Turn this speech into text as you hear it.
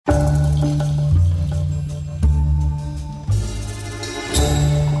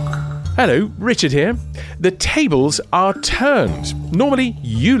Hello, Richard here. The tables are turned. Normally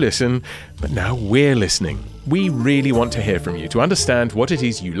you listen, but now we're listening. We really want to hear from you to understand what it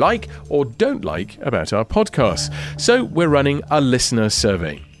is you like or don't like about our podcasts. So we're running a listener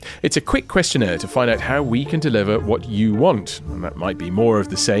survey. It's a quick questionnaire to find out how we can deliver what you want. And that might be more of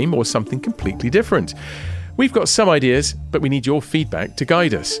the same or something completely different. We've got some ideas, but we need your feedback to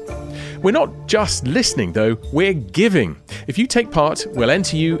guide us. We're not just listening, though, we're giving. If you take part, we'll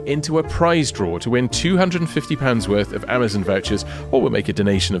enter you into a prize draw to win £250 worth of Amazon vouchers, or we'll make a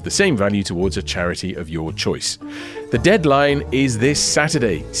donation of the same value towards a charity of your choice. The deadline is this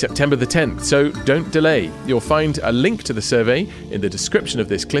Saturday, September the 10th, so don't delay. You'll find a link to the survey in the description of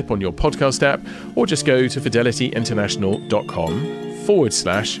this clip on your podcast app, or just go to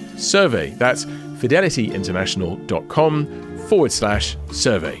fidelityinternational.com/survey. That's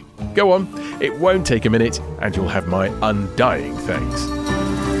fidelityinternational.com/survey. Go on, it won't take a minute and you'll have my undying thanks.